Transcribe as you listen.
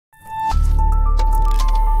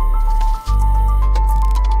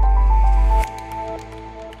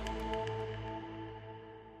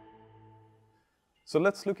So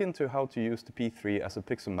let's look into how to use the P3 as a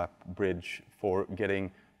pixel map bridge for getting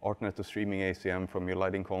ArtNet to streaming ACM from your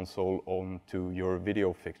lighting console onto your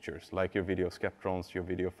video fixtures, like your video skeptrons, your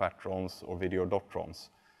video fatrons, or video dotrons.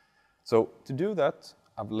 So to do that,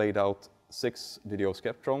 I've laid out 6 video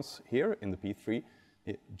skeptrons here in the P3,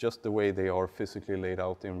 just the way they are physically laid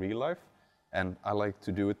out in real life. And I like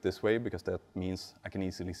to do it this way because that means I can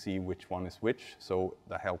easily see which one is which, so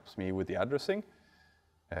that helps me with the addressing.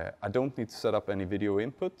 I don't need to set up any video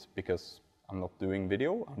input because I'm not doing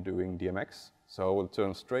video, I'm doing DMX. So I will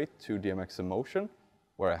turn straight to DMX in motion,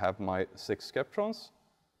 where I have my 6 skeptrons,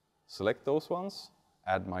 select those ones,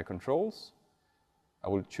 add my controls. I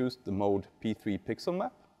will choose the mode P3 pixel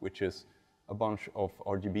map, which is a bunch of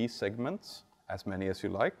RGB segments, as many as you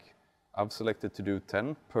like. I've selected to do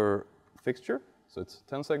 10 per fixture, so it's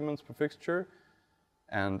 10 segments per fixture,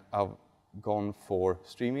 and I've gone for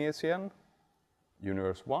streaming ACN,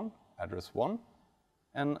 universe 1, address 1,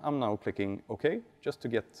 and I'm now clicking OK just to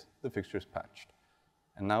get the fixtures patched.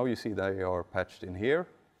 And now you see they are patched in here,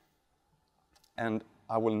 and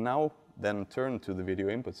I will now then turn to the video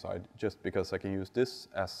input side just because I can use this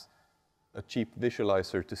as a cheap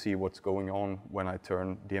visualizer to see what's going on when I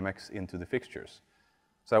turn DMX into the fixtures.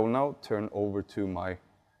 So I will now turn over to my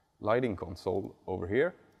lighting console over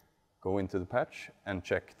here, go into the patch and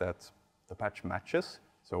check that the patch matches.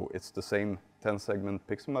 So it's the same 10 segment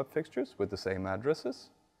pixel map fixtures with the same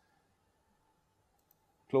addresses.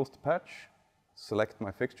 Close the patch, select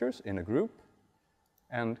my fixtures in a group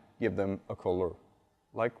and give them a color,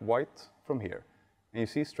 like white from here. And you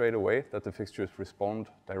see straight away that the fixtures respond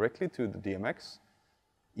directly to the DMX,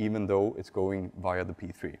 even though it's going via the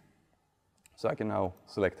P3. So I can now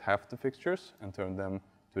select half the fixtures and turn them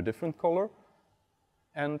to a different color,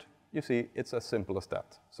 and you see it's as simple as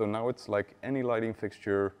that. So now it's like any lighting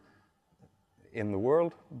fixture in the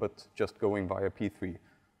world, but just going via P3.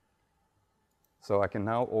 So I can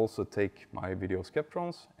now also take my video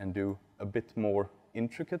skeptrons and do a bit more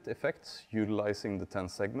intricate effects utilizing the 10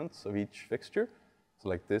 segments of each fixture. So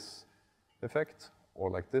like this effect, or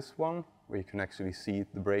like this one, where you can actually see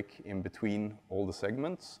the break in between all the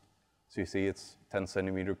segments. So you see it's 10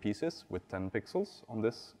 centimeter pieces with 10 pixels on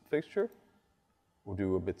this fixture. We'll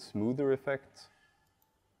do a bit smoother effect,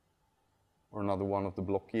 or another one of the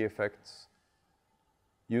blocky effects.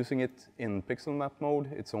 Using it in pixel map mode,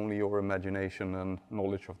 it's only your imagination and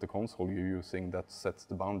knowledge of the console you're using that sets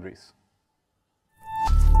the boundaries.